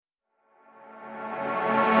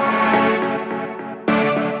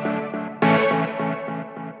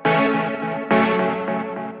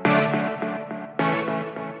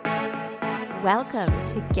Welcome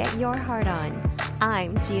to Get Your Heart On.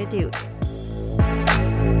 I'm Gia Duke.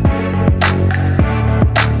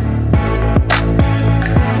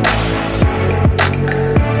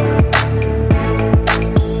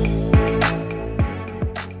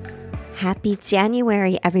 Happy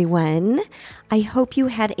January, everyone. I hope you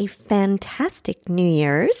had a fantastic New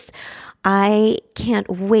Year's. I can't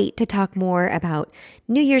wait to talk more about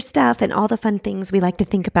New Year's stuff and all the fun things we like to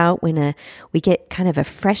think about when we get kind of a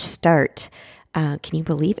fresh start. Can you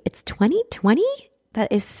believe it's 2020? That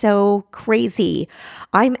is so crazy.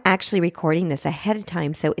 I'm actually recording this ahead of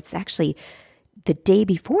time, so it's actually the day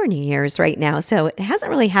before New Year's right now. So it hasn't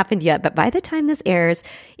really happened yet, but by the time this airs,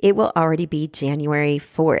 it will already be January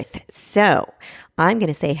 4th. So I'm going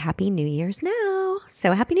to say Happy New Year's now.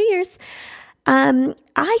 So Happy New Year's.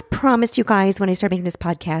 I promised you guys when I started making this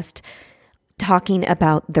podcast, talking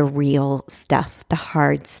about the real stuff, the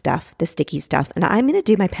hard stuff, the sticky stuff. And I'm going to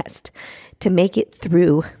do my best to make it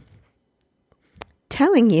through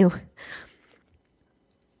telling you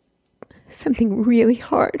something really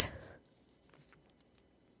hard.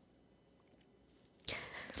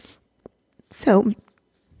 So,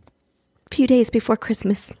 a few days before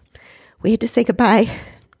Christmas, we had to say goodbye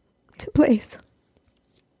to Blaze,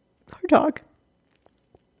 our dog,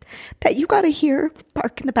 that you got to hear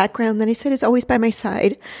bark in the background that I said is always by my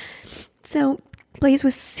side. So Blaze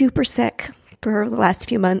was super sick for the last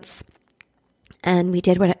few months, and we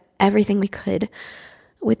did everything we could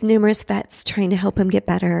with numerous vets trying to help him get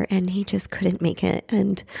better, and he just couldn't make it.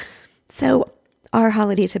 And so our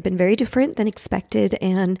holidays have been very different than expected,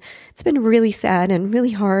 and it's been really sad and really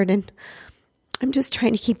hard, and I'm just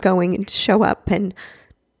trying to keep going and show up, and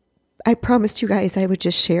I promised you guys I would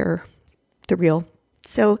just share the real.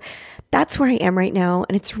 So that's where I am right now,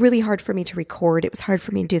 and it's really hard for me to record. It was hard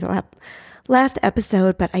for me to do the last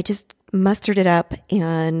episode, but I just mustered it up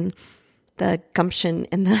and the gumption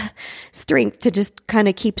and the strength to just kind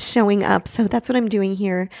of keep showing up. So that's what I'm doing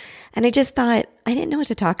here. And I just thought, I didn't know what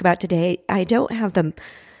to talk about today. I don't have the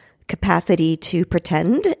capacity to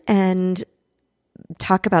pretend and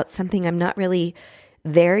talk about something I'm not really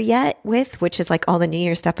there yet with, which is like all the New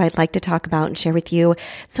Year stuff I'd like to talk about and share with you.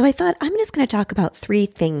 So I thought I'm just going to talk about 3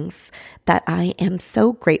 things that I am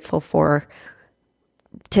so grateful for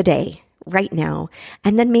today, right now.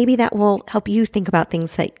 And then maybe that will help you think about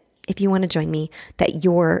things that, if you want to join me, that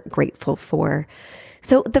you're grateful for.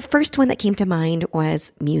 So the first one that came to mind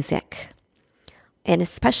was music, and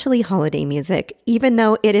especially holiday music. Even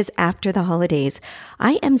though it is after the holidays,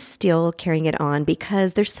 I am still carrying it on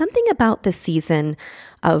because there's something about the season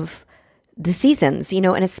of the seasons,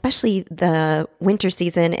 and especially the winter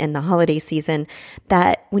season and the holiday season,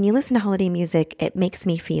 that when you listen to holiday music, it makes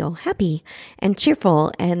me feel happy and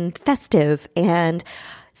cheerful and festive. And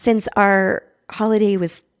since our holiday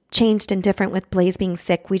was changed and different with Blaze being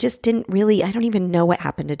sick, we just didn't really, I don't even know what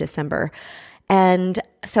happened to December. And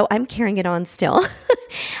so I'm carrying it on still.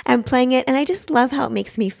 I'm playing it, and I just love how it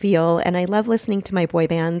makes me feel. And I love listening to my boy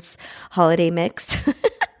band's holiday mix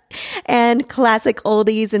and classic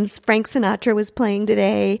oldies. And Frank Sinatra was playing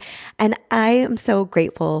today. And I am so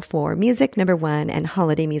grateful for music, number 1, and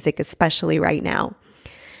holiday music, especially right now.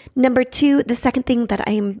 Number 2, the second thing that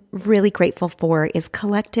I'm really grateful for is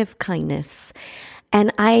collective kindness.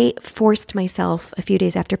 And I forced myself a few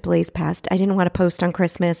days after Blaze passed. I didn't want to post on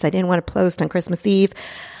Christmas. I didn't want to post on Christmas Eve.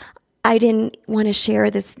 I didn't want to share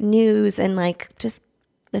this news, and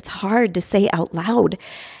it's hard to say out loud.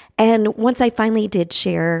 And once I finally did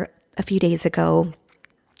share a few days ago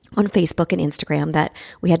on Facebook and Instagram that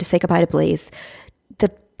we had to say goodbye to Blaze,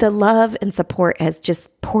 the love and support has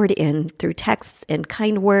just poured in through texts and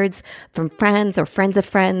kind words from friends or friends of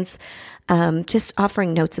friends. Just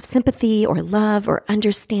offering notes of sympathy or love or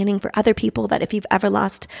understanding for other people, that if you've ever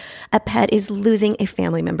lost a pet, is losing a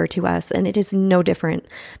family member to us. And it is no different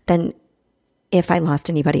than if I lost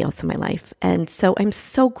anybody else in my life. And so I'm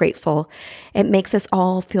so grateful. It makes us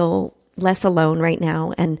all feel less alone right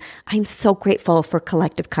now. And I'm so grateful for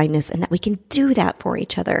collective kindness and that we can do that for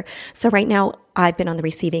each other. So right now, I've been on the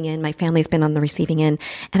receiving end. My family's been on the receiving end.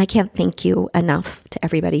 And I can't thank you enough to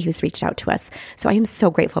everybody who's reached out to us. So I am so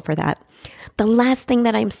grateful for that. The last thing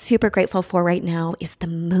that I'm super grateful for right now is the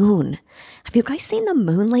moon. Have you guys seen the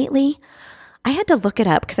moon lately? I had to look it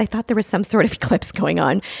up because I thought there was some sort of eclipse going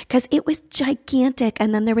on because it was gigantic.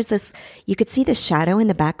 And then there was this, you could see the shadow in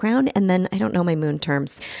the background. And then, I don't know my moon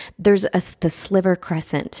terms, there's the sliver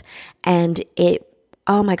crescent. And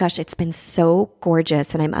oh my gosh, it's been so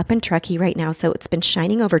gorgeous. And I'm up in Truckee right now. So it's been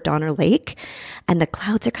shining over Donner Lake, and the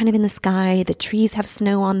clouds are kind of in the sky. The trees have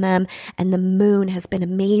snow on them, and the moon has been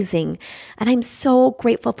amazing. And I'm so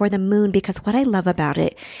grateful for the moon because what I love about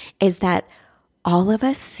it is that all of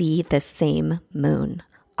us see the same moon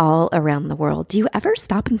all around the world. Do you ever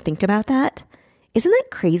stop and think about that? Isn't that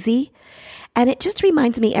crazy? And it just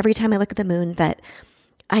reminds me every time I look at the moon that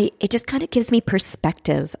it just kind of gives me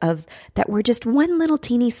perspective of that we're just one little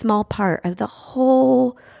teeny small part of the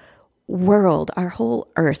whole world, our whole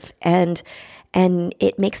earth. And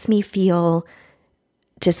it makes me feel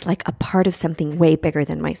just like a part of something way bigger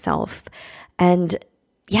than myself. And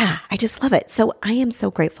yeah, I just love it. So I am so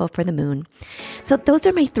grateful for the moon. So those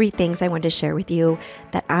are my 3 things I wanted to share with you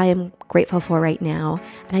that I am grateful for right now.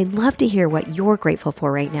 And I'd love to hear what you're grateful for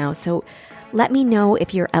right now. So let me know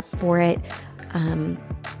if you're up for it.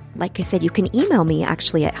 Like I said, you can email me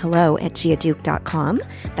actually at hello@giaduke.com.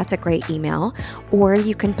 That's a great email. Or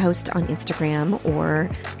you can post on Instagram or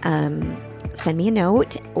send me a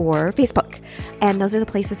note or Facebook. And those are the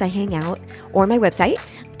places I hang out, or my website.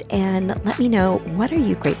 And let me know, what are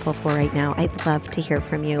you grateful for right now? I'd love to hear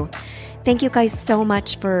from you. Thank you guys so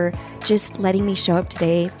much for just letting me show up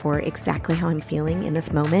today for exactly how I'm feeling in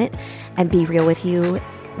this moment and be real with you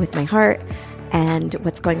with my heart and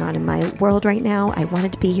what's going on in my world right now. I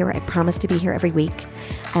wanted to be here. I promised to be here every week,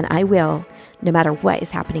 and I will, no matter what is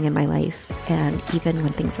happening in my life, and even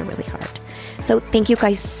when things are really hard. So thank you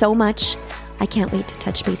guys so much. I can't wait to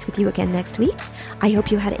touch base with you again next week. I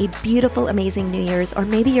hope you had a beautiful, amazing New Year's, or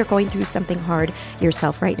maybe you're going through something hard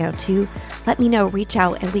yourself right now too. Let me know, reach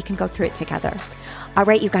out, and we can go through it together. All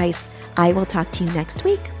right, you guys, I will talk to you next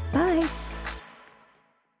week.